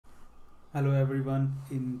Hello everyone,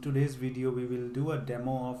 in today's video we will do a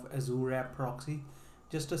demo of Azure App Proxy.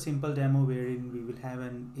 Just a simple demo wherein we will have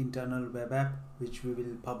an internal web app which we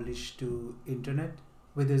will publish to internet.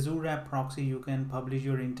 With Azure App Proxy you can publish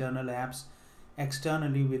your internal apps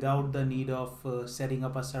externally without the need of setting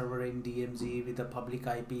up a server in DMZ with a public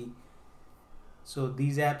IP. So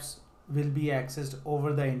these apps will be accessed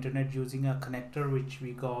over the internet using a connector which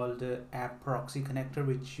we call the App Proxy connector,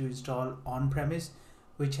 which you install on premise,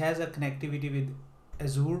 which has a connectivity with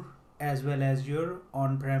Azure as well as your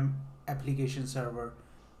on-prem application server.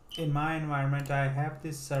 In my environment I have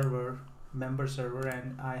this server, member server,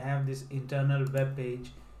 and I have this internal web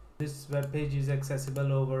page. This web page is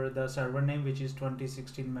accessible over the server name, which is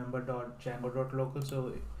 2016 member.django.local.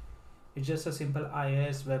 So it's just a simple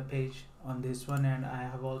IIS web page on this one, and I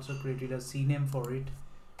have also created a CNAME for it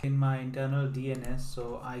in my internal DNS,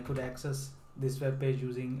 so I could access this web page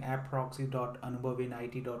using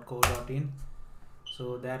appproxy.anubhavinit.co.in.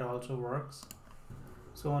 so that also works.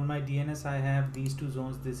 So on my DNS I have these two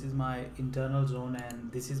zones. This is my internal zone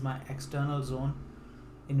and this is my external zone,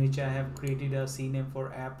 in which I have created a CNAME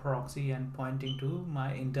for App Proxy and pointing to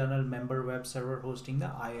my internal member web server hosting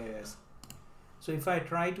the IIS. So if I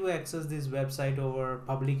try to access this website over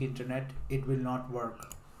public internet, it will not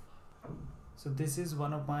work. So this is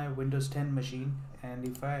one of my Windows 10 machine, and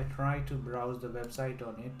if I try to browse the website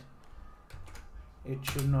on it, it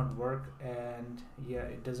should not work. And yeah,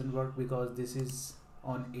 it doesn't work because this is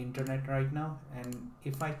on internet right now. And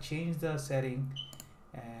if I change the setting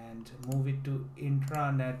and move it to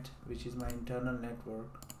intranet, which is my internal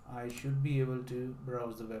network, I should be able to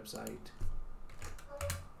browse the website.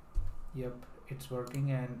 Yep, it's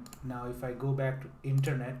working. And now if I go back to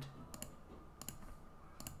internet,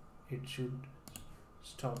 it should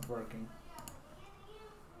stop working.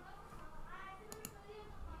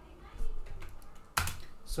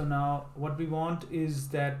 So now what we want is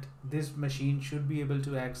that this machine should be able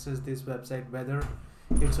to access this website, whether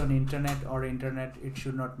it's on internet or internet, it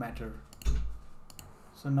should not matter.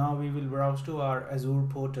 So now we will browse to our Azure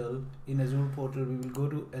portal. In Azure portal we will go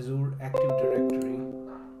to Azure Active Directory.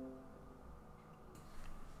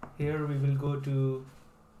 Here we will go to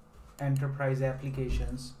Enterprise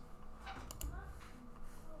Applications.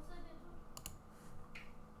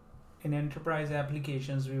 In Enterprise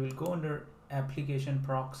Applications we will go under Application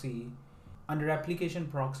Proxy. Under Application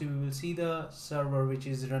Proxy we will see the server which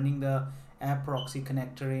is running the App Proxy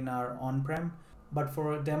connector in our on-prem, but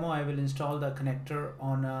for a demo I will install the connector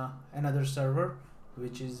on another server,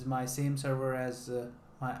 which is my same server as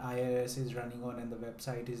my IIS is running on and the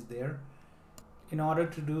website is there. In order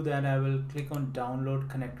to do that, I will click on Download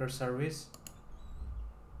Connector Service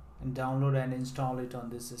and download and install it on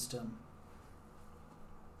this system.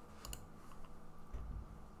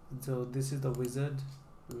 So this is the wizard.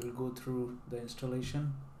 We will go through the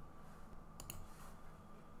installation.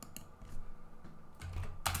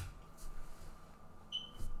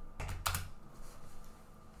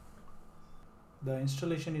 The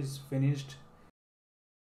installation is finished.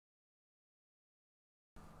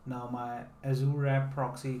 Now my Azure App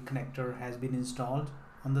Proxy connector has been installed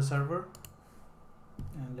on the server,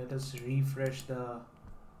 and let us refresh the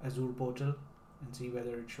Azure portal and see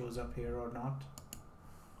whether it shows up here or not.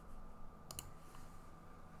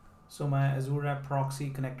 So my Azure App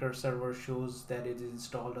Proxy connector server shows that it is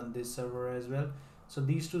installed on this server as well. So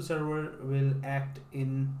these two servers will act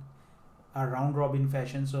in a round robin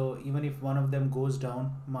fashion, so even if one of them goes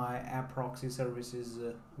down, my App Proxy services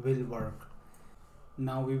will work.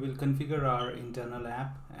 Now we will configure our internal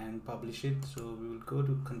app and publish it. So we will go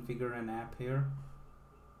to configure an app here,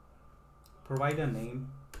 provide a name,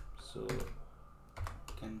 so you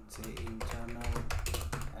can say internal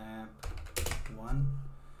app 1,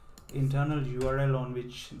 internal URL on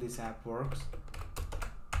which this app works.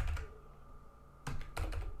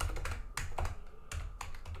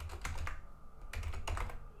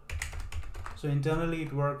 So internally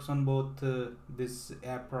it works on both this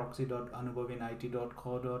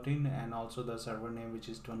appproxy.anubhavinit.co.in and also the server name, which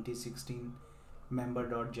is 2016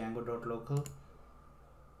 member.django.local.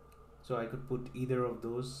 So I could put either of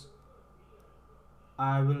those.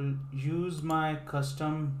 I will use my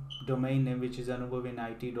custom domain name, which is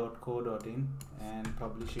anubhavinit.co.in, and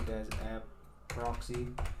publish it as app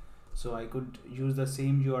proxy. So I could use the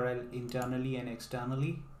same URL internally and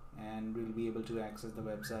externally, and we'll be able to access the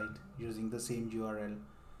website using the same URL.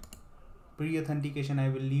 Pre-authentication I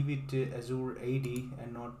will leave it to Azure AD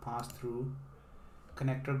and not pass through.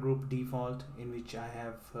 Connector group default, in which I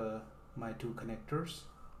have my two connectors.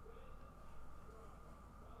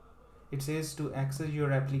 It says to access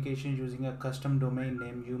your application using a custom domain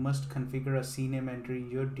name, you must configure a CNAME entry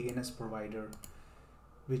in your DNS provider,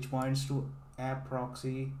 which points to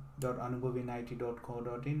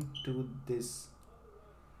appproxy.anubhavinit.co.in to this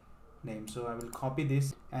name. So I will copy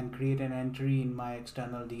this and create an entry in my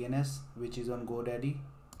external DNS, which is on GoDaddy.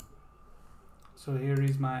 So here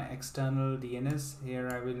is my external DNS. Here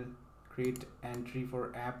I will create entry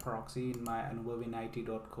for app proxy in my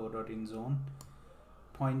anubhavinit.co.in zone,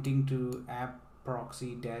 pointing to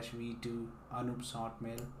appproxy-v2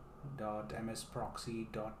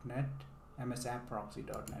 anubshotmail.msproxy.net,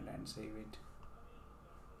 msappproxy.net, and save it.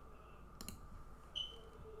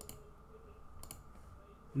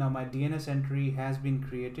 Now my DNS entry has been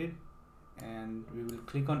created, and we will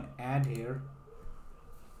click on add here,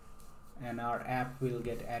 and our app will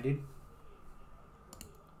get added.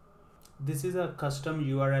 This is a custom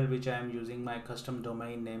URL which I am using, my custom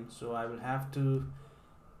domain name, so I will have to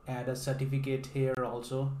add a certificate here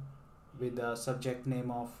also with the subject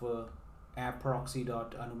name of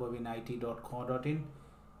appproxy.anubhavinit.co.in.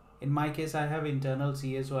 In my case I have internal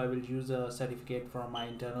CA, so I will use a certificate from my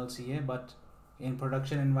internal CA, but in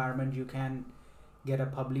production environment you can get a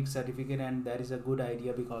public certificate, and that is a good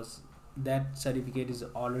idea because that certificate is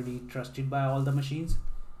already trusted by all the machines.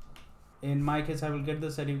 In my case I will get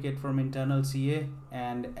the certificate from internal CA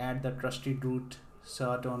and add the trusted root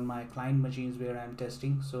cert on my client machines where I am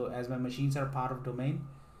testing. So as my machines are part of domain,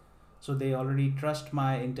 so they already trust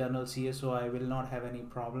my internal CA, so I will not have any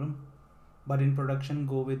problem. But in production,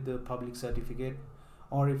 go with the public certificate,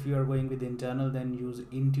 or if you are going with internal, then use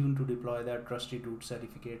Intune to deploy the trusted root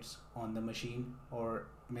certificates on the machine, or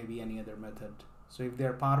maybe any other method. So if they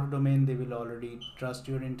are part of domain, they will already trust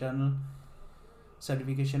your internal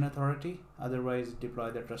certification authority. Otherwise,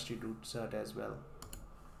 deploy the trusted root cert as well.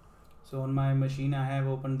 So on my machine I have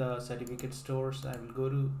opened the certificate stores. I will go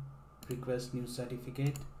to request new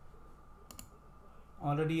certificate.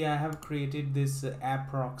 Already I have created this app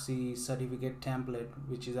proxy certificate template,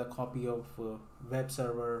 which is a copy of web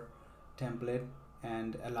server template,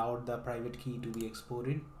 and allowed the private key to be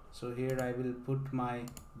exported. So here I will put my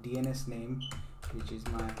DNS name, which is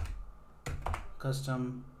my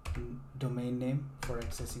custom domain name for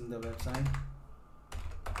accessing the website.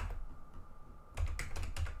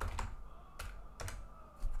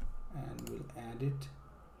 And we'll add it.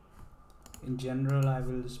 In general, I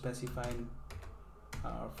will specify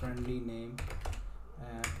our friendly name,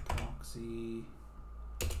 proxy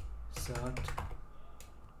cert,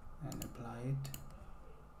 and apply it.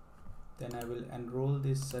 Then I will enroll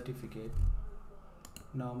this certificate.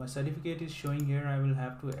 Now my certificate is showing here. I will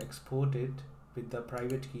have to export it with the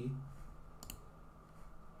private key.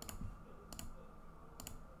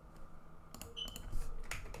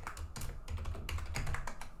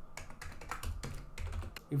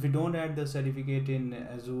 If we don't add the certificate in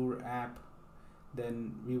Azure App,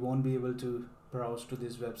 then we won't be able to browse to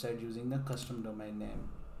this website using the custom domain name.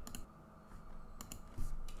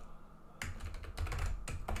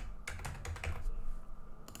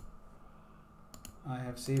 I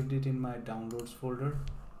have saved it in my downloads folder.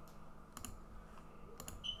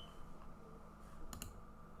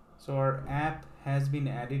 So our app has been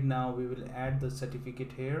added. Now we will add the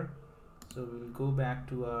certificate here. So we will go back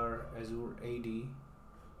to our Azure AD,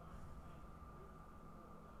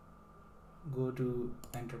 go to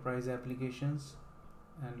enterprise applications,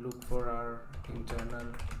 and look for our internal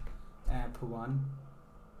app 1.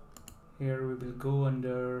 Here we will go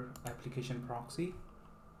under application proxy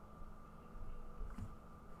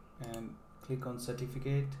and click on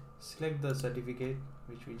certificate. Select the certificate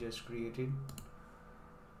which we just created,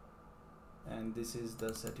 and this is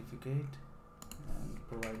the certificate, and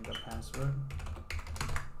provide the password.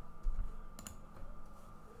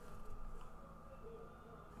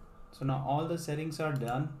 So now all the settings are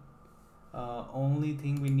done. Only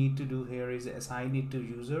thing we need to do here is assign it to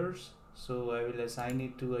users. So I will assign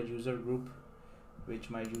it to a user group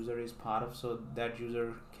which my user is part of, so that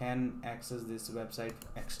user can access this website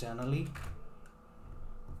externally.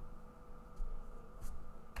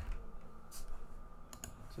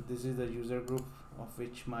 So this is the user group of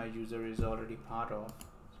which my user is already part of.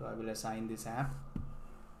 So I will assign this app.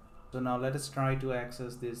 So now let us try to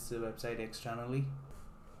access this website externally.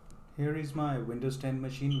 Here is my Windows 10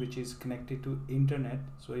 machine which is connected to internet.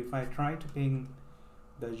 So if I try to ping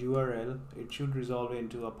the URL, it should resolve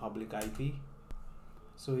into a public IP.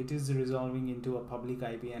 So it is resolving into a public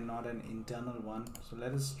IP and not an internal one. So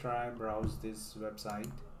let us try browse this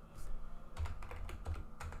website.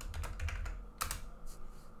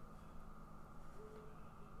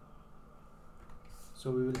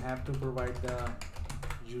 So we will have to provide the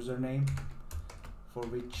username for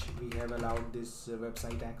which we have allowed this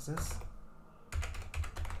website access.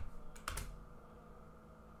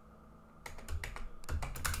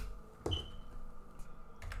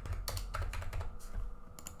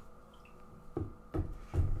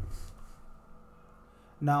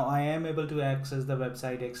 Now I am able to access the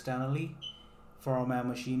website externally from a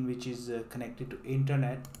machine which is connected to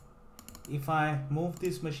internet. If I move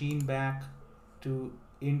this machine back to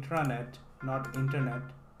intranet, not internet,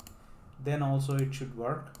 then also it should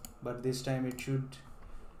work, but this time it should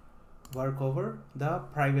work over the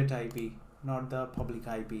private IP, not the public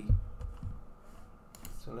IP.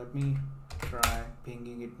 So let me try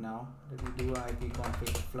pinging it now. Let me do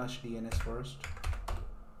ipconfig flush DNS first.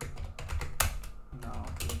 Now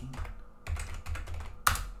ping.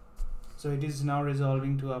 So it is now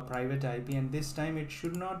resolving to a private IP, and this time it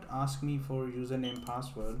should not ask me for username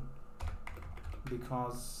password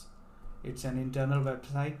because it's an internal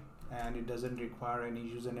website and it doesn't require any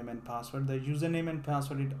username and password. The username and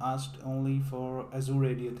password it asked only for Azure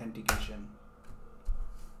AD authentication.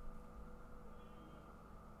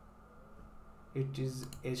 It is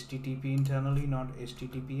HTTP internally, not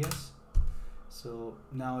HTTPS. So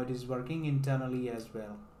now it is working internally as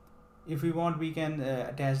well. If we want, we can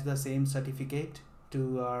attach the same certificate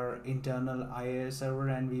to our internal IIS server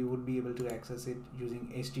and we would be able to access it using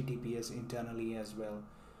HTTPS internally as well.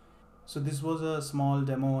 So this was a small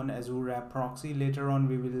demo on Azure App Proxy. Later on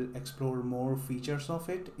we will explore more features of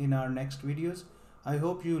it in our next videos. I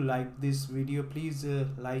hope you liked this video. Please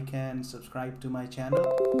like and subscribe to my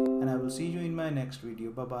channel, and I will see you in my next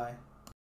video. Bye bye.